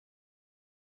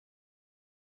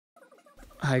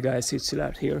Hi guys, it's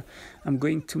Szilárd here. I'm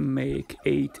going to make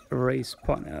 8 raised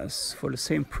panels for the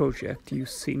same project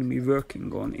you've seen me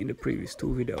working on in the previous 2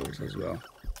 videos as well.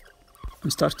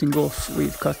 I'm starting off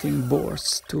with cutting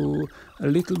boards to a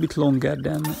little bit longer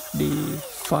than the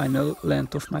final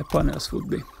length of my panels would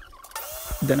be.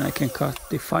 Then I can cut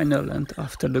the final length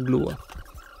after the glue up.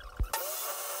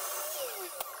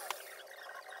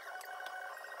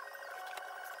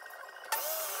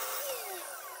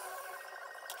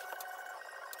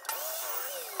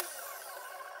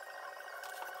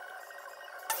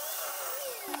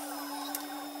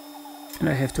 And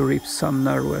I have to rip some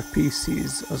narrower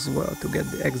pieces as well to get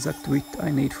the exact width I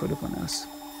need for the panels.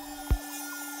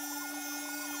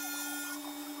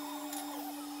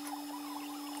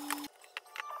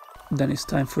 Then it's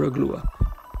time for a glue up.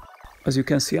 As you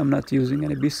can see, I'm not using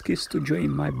any biscuits to join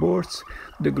my boards.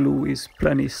 The glue is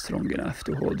plenty strong enough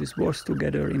to hold these boards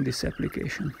together in this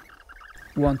application.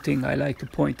 One thing I like to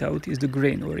point out is the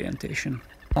grain orientation.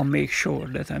 I'll make sure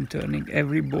that I'm turning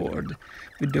every board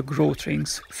with the grout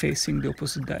rings facing the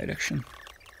opposite direction.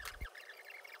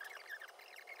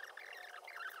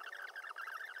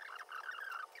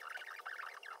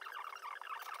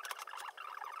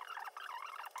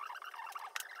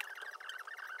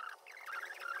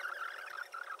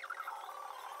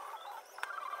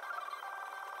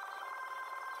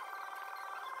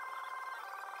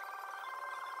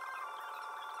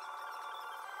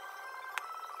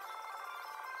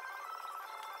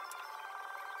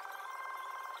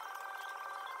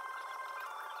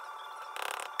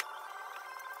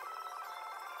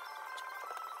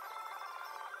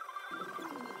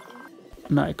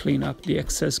 Now I clean up the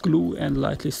excess glue and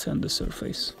lightly sand the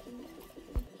surface.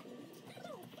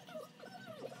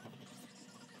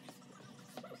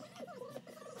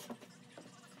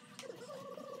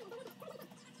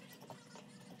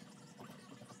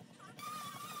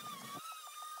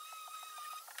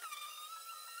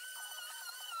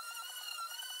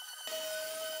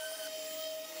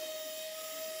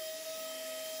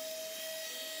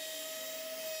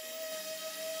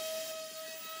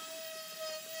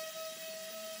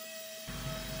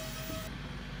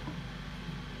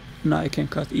 Now I can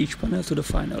cut each panel to the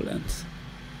final length.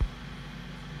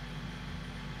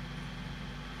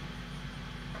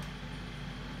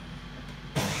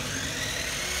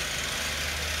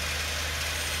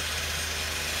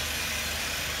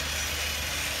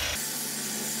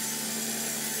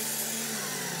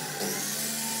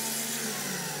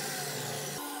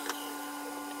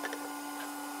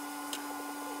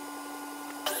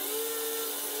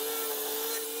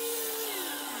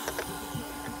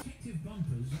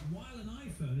 While an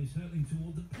iPhone is hurtling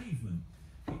toward the pavement,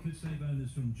 it could save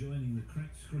owners from joining the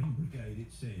cracked screen brigade,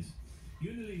 it says.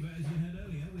 Unilever, as you heard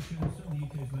earlier, which owns some of the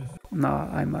UK's most... Now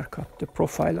I mark up the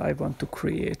profile I want to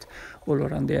create all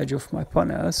around the edge of my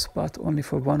panels, but only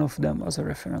for one of them as a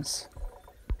reference.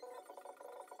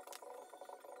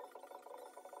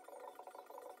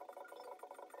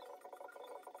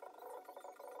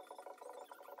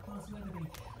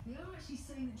 They are actually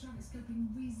saying that traffic's coping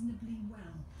reasonably well.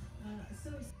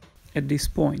 At this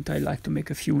point I like to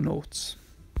make a few notes.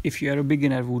 If you are a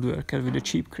beginner woodworker with a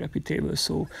cheap crappy table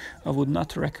saw, I would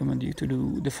not recommend you to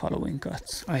do the following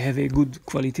cuts. I have a good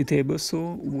quality table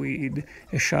saw with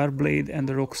a sharp blade and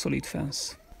a rock solid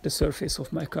fence. The surface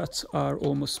of my cuts are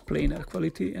almost planar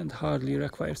quality and hardly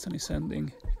requires any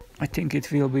sanding. I think it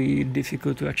will be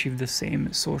difficult to achieve the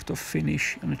same sort of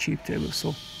finish on a cheap table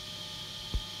saw.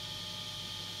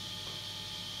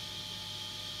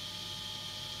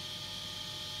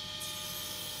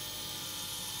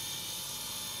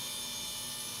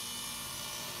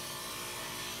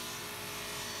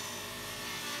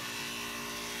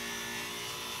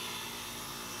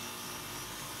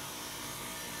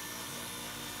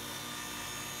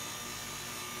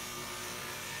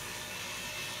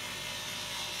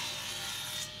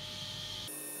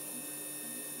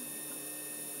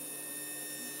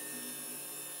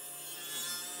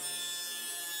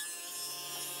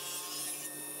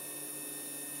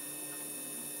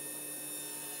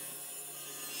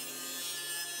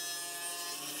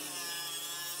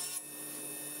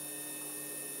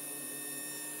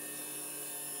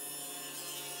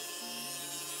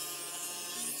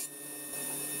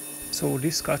 So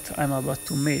this cut I'm about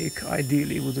to make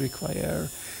ideally would require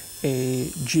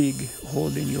a jig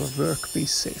holding your workpiece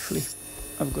safely.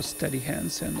 I've got steady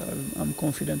hands and I'm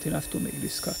confident enough to make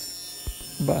this cut.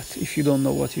 But if you don't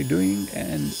know what you're doing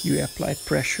and you apply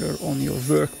pressure on your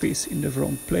workpiece in the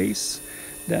wrong place,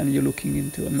 then you're looking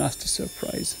into a nasty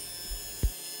surprise.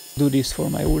 Do this for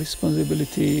my own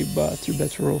responsibility, but you're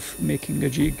better off making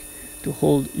a jig to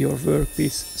hold your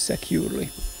workpiece securely.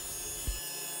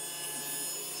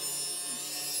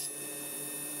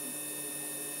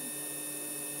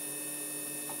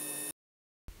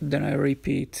 Then I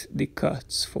repeat the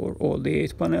cuts for all the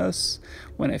 8 panels.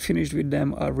 When I finished with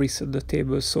them, I'll reset the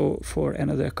table saw for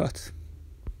another cut.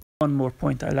 One more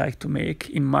point I like to make: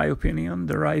 in my opinion,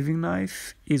 the riving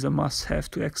knife is a must-have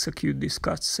to execute these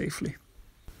cuts safely.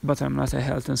 But I'm not a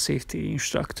health and safety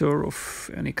instructor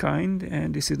of any kind,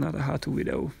 and this is not a how-to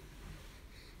video.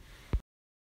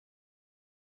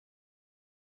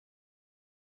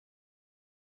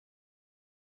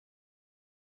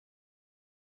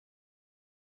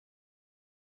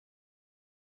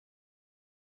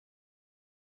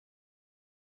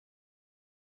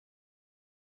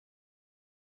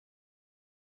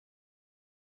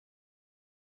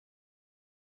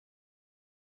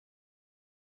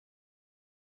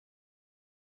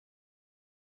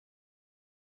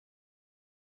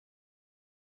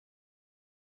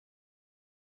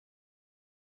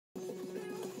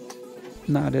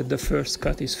 Now that the first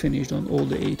cut is finished on all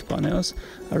the 8 panels,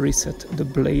 I reset the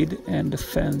blade and the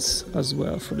fence as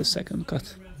well for the second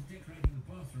cut.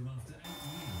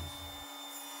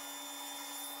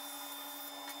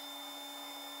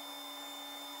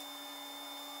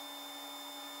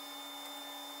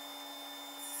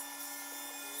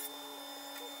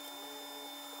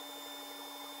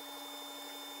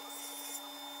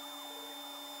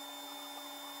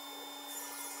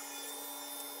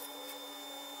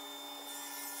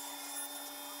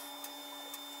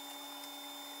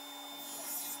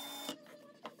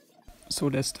 So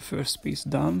that's the first piece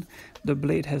done. The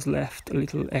blade has left a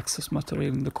little excess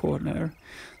material in the corner,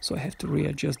 so I have to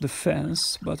readjust the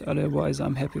fence, but otherwise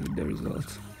I'm happy with the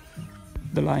result.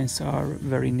 The lines are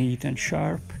very neat and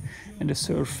sharp, and the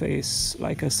surface,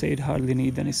 like I said, hardly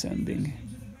need any sanding.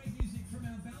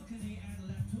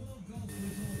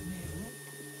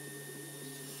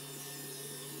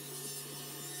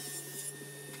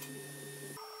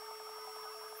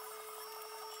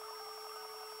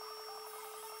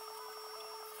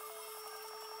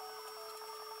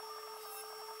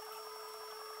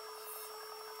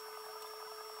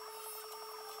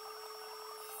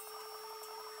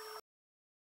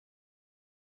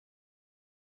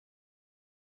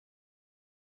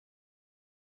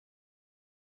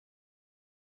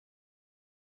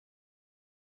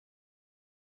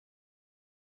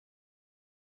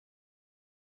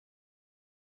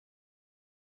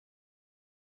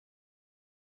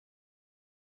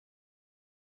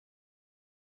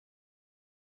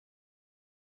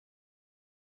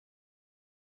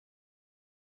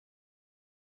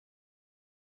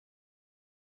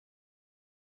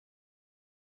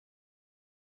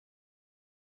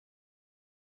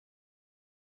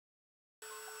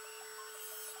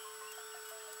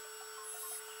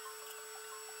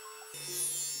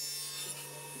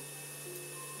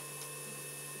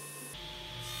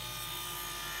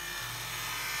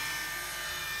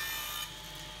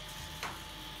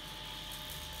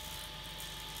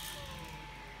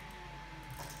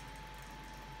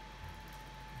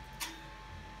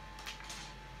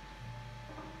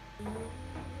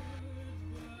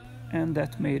 And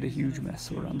that made a huge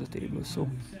mess around the table, so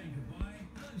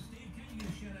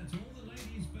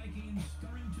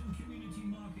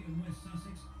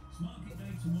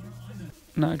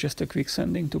now just a quick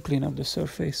sanding to clean up the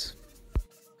surface.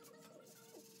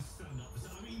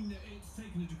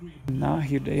 Now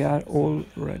here they are, all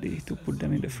ready to put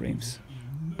them in the frames.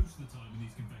 Most of the time in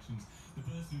these confessions, the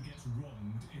person who gets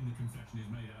wronged in the confession is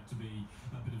made out to be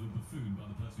a bit of a buffoon by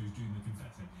the person who's doing the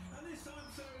confessing. And this time,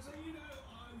 Sarah said, you know,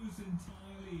 I was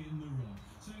entirely in the wrong.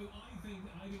 So I think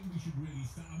we should really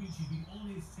start. I mean, she's been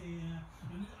honest here,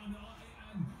 and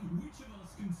which of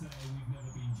us can say we've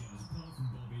never been jealous? Apart from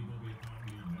Bobby. Bobby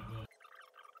apparently never.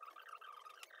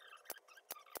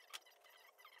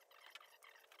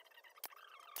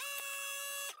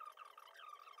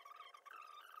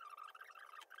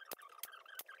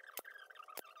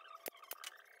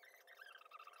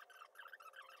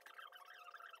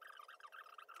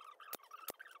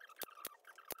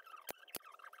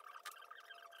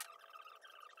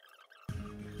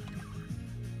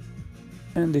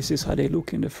 And this is how they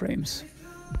look in the frames.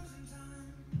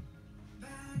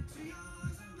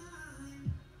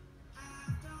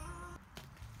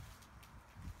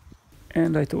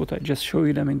 And I thought I'd just show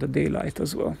you them in the daylight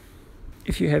as well.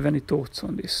 If you have any thoughts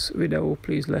on this video,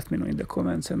 please let me know in the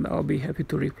comments and I'll be happy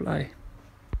to reply.